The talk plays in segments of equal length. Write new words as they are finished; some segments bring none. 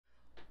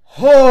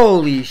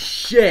Holy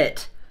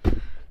shit.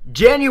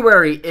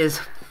 January is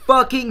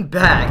fucking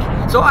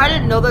back. So I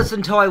didn't know this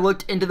until I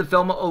looked into the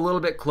film a little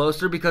bit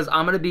closer, because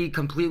I'm gonna be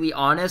completely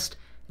honest,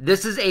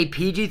 this is a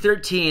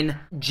PG-13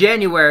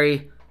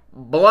 January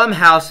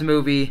Blumhouse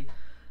movie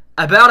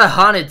about a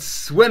haunted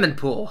swimming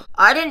pool.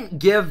 I didn't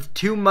give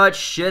too much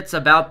shits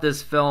about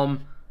this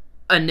film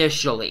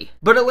initially,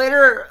 but it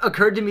later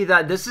occurred to me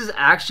that this is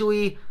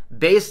actually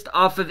based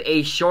off of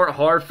a short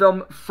horror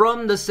film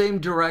from the same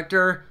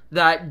director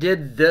that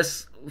did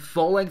this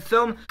full-length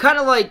film. Kind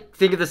of like,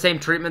 think of the same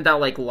treatment that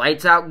like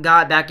Lights Out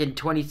got back in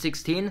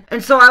 2016.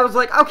 And so I was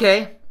like,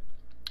 okay,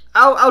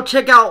 I'll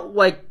check out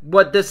like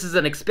what this is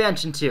an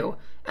expansion to.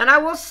 And I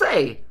will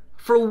say,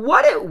 for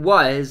what it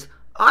was,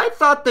 I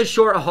thought the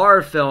short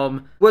horror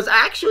film was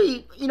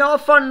actually, a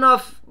fun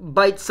enough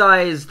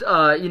bite-sized,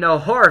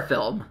 horror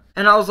film.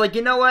 And I was like,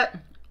 you know what?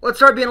 Let's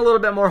start being a little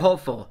bit more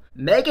hopeful.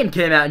 Megan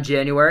came out in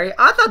January.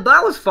 I thought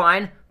that was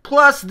fine.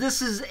 Plus,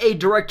 this is a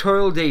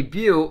directorial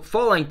debut,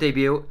 full-length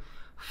debut,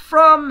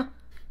 from,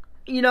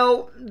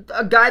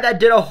 a guy that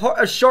did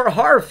a short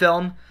horror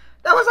film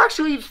that was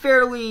actually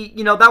fairly,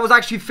 that was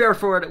actually fair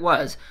for what it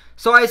was.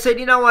 So I said,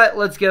 you know what?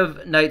 Let's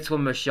give Night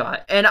Swim a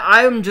shot. And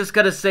I'm just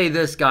gonna say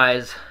this,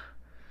 guys.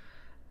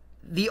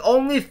 The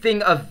only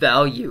thing of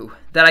value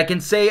that I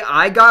can say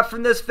I got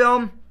from this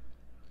film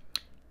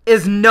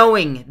is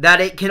knowing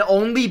that it can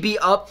only be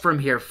up from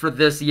here for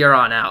this year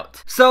on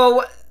out.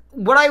 So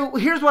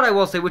here's what I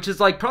will say, which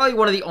is like probably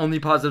one of the only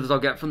positives I'll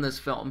get from this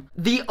film.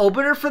 The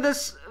opener for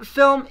this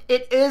film,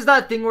 it is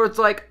that thing where it's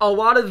like a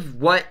lot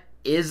of what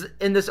is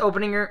in this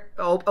opener,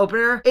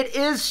 it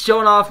is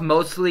shown off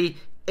mostly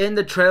in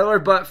the trailer,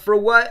 but for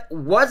what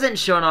wasn't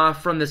shown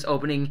off from this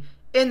opening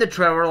in the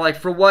trailer, like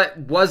for what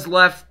was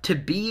left to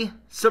be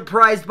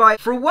surprised by,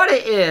 for what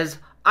it is,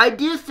 I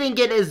do think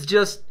it is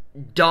just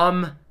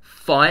dumb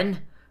fun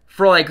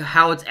for like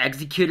how it's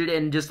executed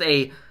in just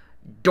a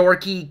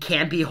dorky,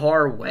 campy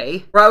horror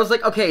way. Where I was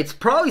like, okay, it's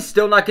probably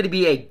still not going to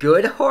be a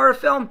good horror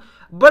film,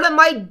 but it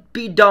might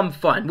be dumb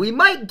fun. We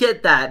might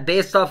get that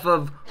based off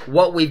of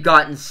what we've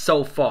gotten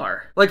so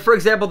far. Like, for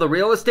example, the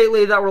real estate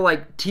lady that we're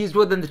like teased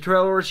with in the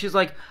trailer, where she's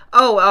like,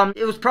 oh,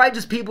 it was probably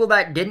just people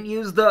that didn't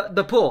use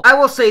the pool. I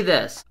will say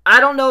this. I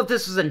don't know if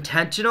this was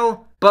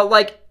intentional, but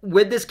like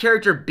with this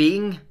character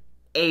being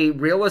a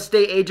real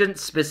estate agent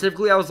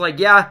specifically, I was like,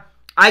 yeah,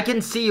 I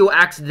can see you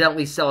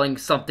accidentally selling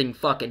something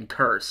fucking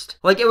cursed.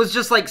 Like, it was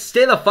just like,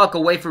 stay the fuck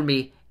away from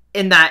me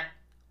in that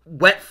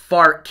wet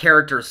fart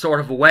character sort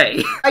of a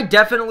way. I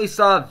definitely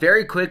saw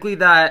very quickly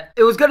that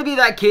it was going to be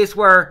that case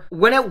where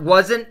when it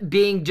wasn't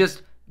being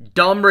just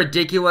dumb,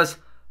 ridiculous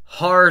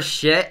horror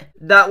shit,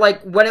 that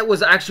like when it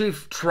was actually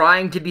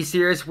trying to be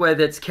serious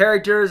with its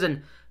characters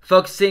and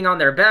focusing on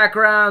their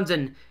backgrounds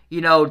and,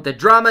 the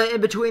drama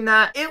in between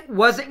that, it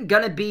wasn't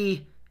going to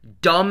be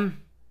dumb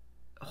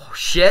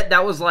shit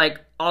that was like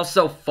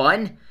also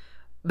fun,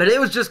 but it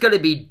was just gonna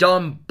be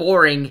dumb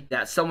boring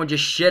that someone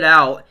just shit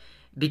out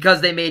because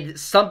they made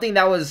something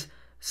that was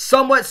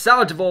somewhat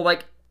salvageable,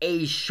 like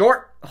a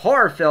short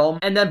horror film,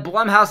 and then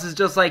Blumhouse is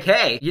just like,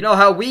 hey, you know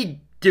how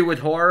we do with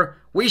horror,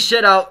 we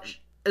shit out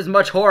as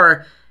much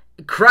horror,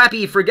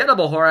 crappy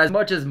forgettable horror, as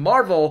much as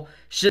Marvel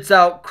shits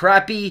out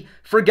crappy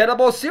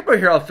forgettable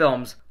superhero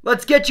films.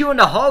 Let's get you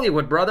into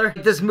Hollywood, brother.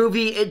 This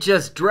movie, it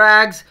just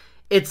drags.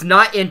 It's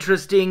not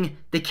interesting.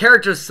 The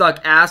characters suck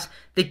ass.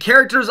 The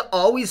characters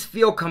always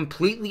feel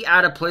completely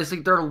out of place,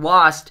 like they're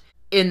lost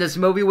in this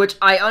movie, which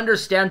I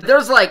understand.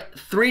 There's like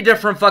 3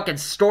 different fucking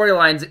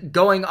storylines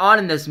going on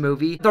in this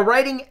movie. The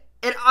writing,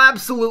 it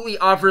absolutely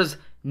offers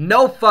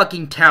no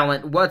fucking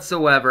talent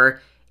whatsoever.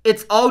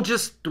 It's all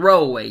just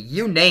throwaway,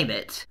 you name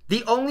it.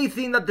 The only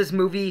thing that this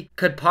movie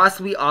could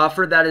possibly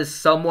offer that is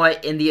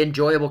somewhat in the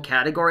enjoyable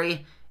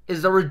category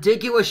is the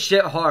ridiculous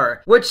shit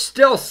horror, which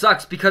still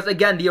sucks because,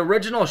 again, the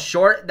original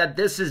short that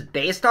this is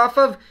based off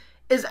of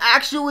is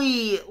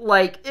actually,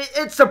 like,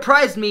 it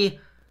surprised me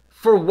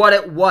for what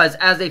it was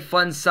as a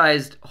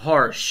fun-sized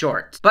horror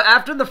short. But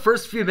after the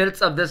first few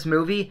minutes of this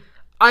movie,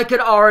 I could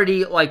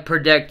already, like,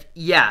 predict,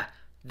 yeah,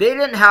 they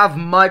didn't have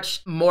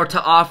much more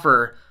to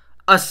offer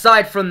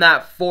aside from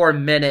that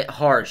 4-minute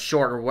horror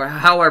short, or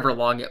however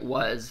long it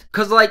was.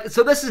 Because, like,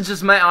 so this is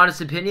just my honest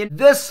opinion.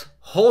 This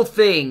whole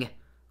thing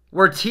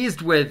we're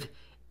teased with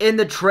in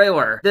the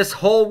trailer, this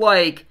whole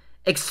like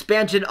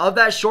expansion of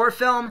that short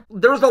film,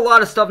 there was a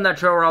lot of stuff in that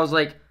trailer where I was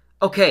like,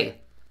 okay,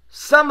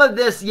 some of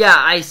this, yeah,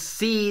 I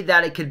see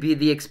that it could be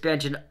the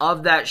expansion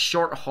of that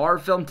short horror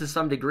film to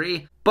some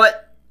degree,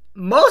 but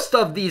most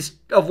of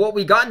what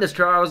we got in this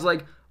trailer, I was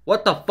like,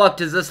 what the fuck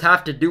does this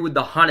have to do with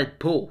the haunted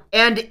pool?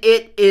 And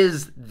it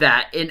is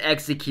that in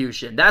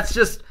execution. That's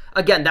just,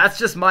 again, that's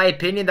just my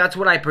opinion. That's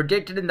what I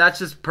predicted, and that's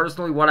just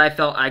personally what I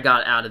felt I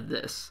got out of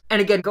this.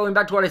 And again, going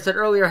back to what I said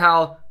earlier,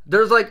 how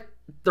there's like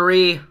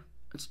 3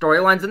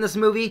 storylines in this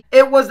movie.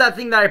 It was that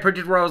thing that I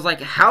predicted where I was like,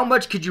 how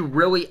much could you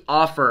really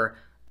offer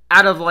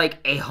out of like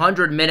a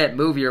 100-minute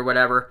movie or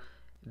whatever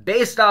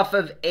based off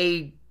of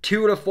a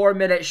 2 to 4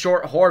 minute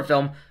short horror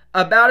film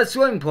about a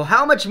swimming pool?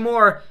 How much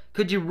more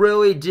could you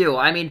really do?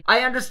 I mean, I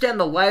understand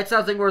the Lights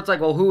Out thing where it's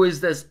like, well, who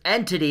is this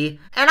entity?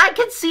 And I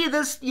could see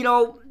this, you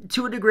know,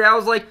 to a degree. I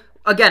was like,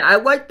 again, I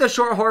liked the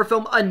short horror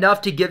film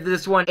enough to give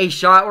this one a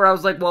shot where I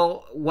was like,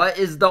 well, what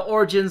is the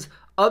origins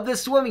of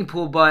this swimming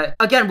pool? But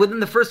again,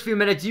 within the first few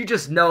minutes, you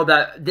just know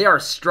that they are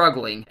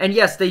struggling. And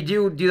yes, they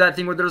do that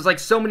thing where there's like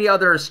so many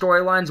other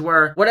storylines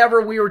where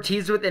whatever we were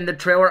teased with in the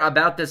trailer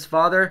about this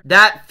father,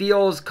 that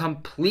feels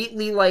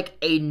completely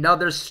like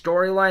another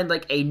storyline,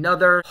 like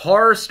another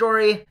horror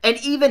story. And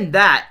even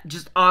that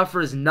just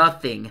offers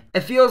nothing.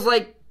 It feels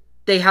like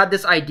they had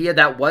this idea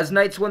that was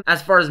Night Swim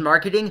as far as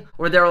marketing,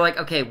 where they were like,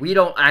 okay, we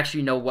don't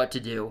actually know what to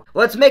do.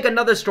 Let's make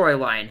another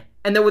storyline.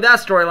 And then with that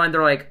storyline,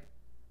 they're like,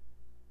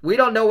 we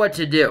don't know what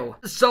to do.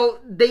 So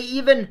they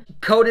even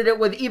coded it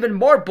with even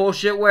more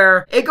bullshit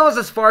where it goes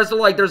as far as to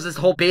like, there's this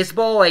whole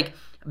baseball like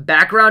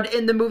background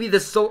in the movie,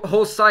 this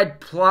whole side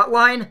plot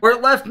line, where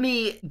it left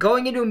me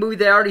going into a movie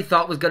that I already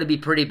thought was going to be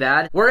pretty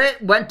bad, where it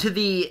went to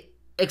the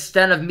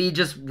extent of me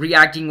just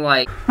reacting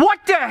like, what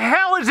the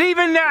hell is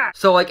even that?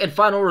 So like in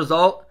final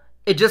result,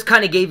 it just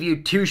kind of gave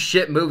you two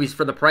shit movies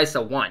for the price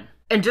of one.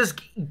 And just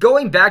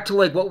going back to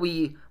like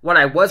what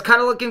I was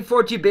kind of looking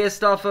forward to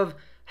based off of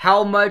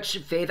how much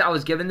faith I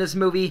was given this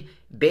movie,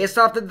 based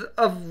off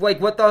of like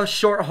what the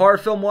short horror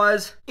film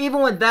was.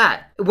 Even with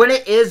that, when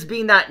it is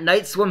being that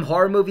Night Swim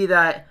horror movie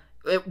that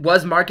it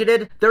was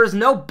marketed, there is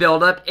no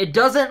build-up. It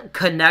doesn't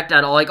connect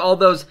at all. Like all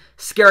those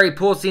scary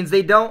pool scenes,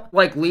 they don't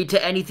like lead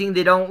to anything.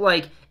 They don't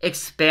like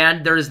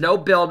expand. There is no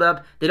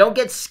build-up. They don't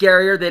get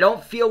scarier. They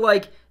don't feel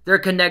like they're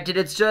connected.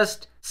 It's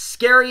just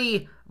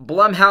scary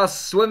Blumhouse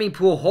swimming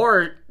pool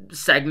horror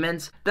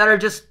segments that are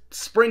just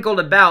sprinkled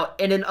about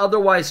in an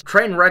otherwise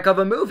train wreck of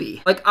a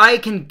movie. Like, I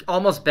can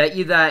almost bet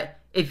you that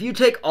if you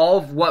take all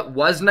of what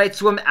was Night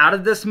Swim out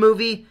of this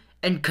movie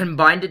and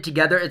combined it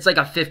together, it's like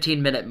a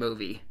 15-minute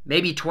movie.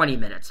 Maybe 20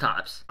 minutes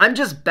tops. I'm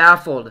just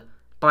baffled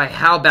by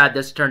how bad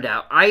this turned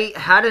out. I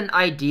had an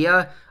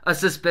idea, a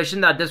suspicion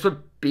that this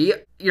would be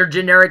your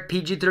generic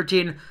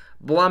PG-13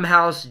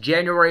 Blumhouse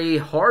January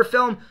horror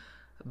film,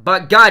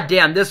 but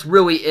goddamn, this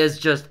really is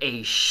just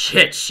a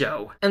shit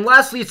show. And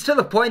lastly, it's to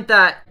the point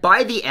that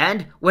by the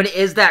end, when it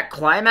is that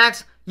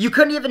climax, you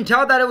couldn't even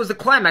tell that it was the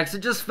climax. It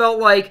just felt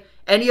like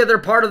any other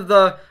part of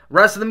the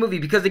rest of the movie,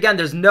 because again,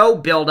 there's no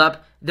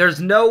build-up,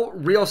 there's no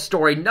real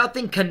story,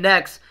 nothing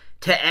connects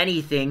to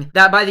anything,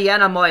 that by the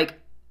end I'm like,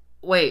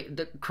 wait,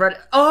 the credit,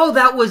 oh,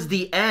 that was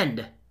the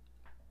end.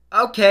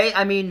 Okay,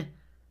 I mean,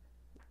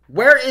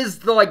 where is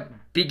the like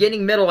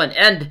beginning, middle, and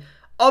end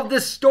of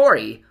this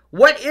story?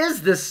 What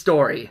is this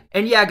story?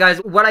 And yeah, guys,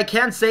 what I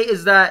can say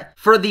is that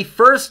for the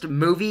first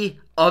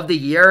movie of the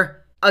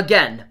year,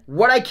 again,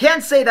 what I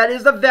can say that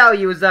is the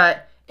value is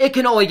that it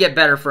can only get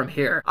better from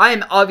here. I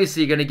am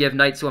obviously going to give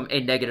Night Swim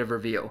a negative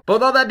review. But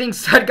with all that being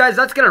said, guys,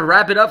 that's going to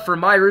wrap it up for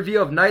my review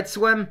of Night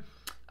Swim.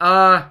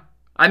 I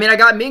mean, I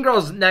got Mean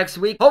Girls next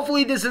week.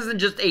 Hopefully this isn't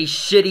just a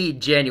shitty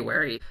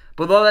January.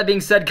 But with all that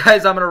being said,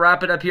 guys, I'm going to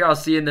wrap it up here. I'll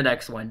see you in the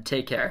next one.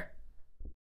 Take care.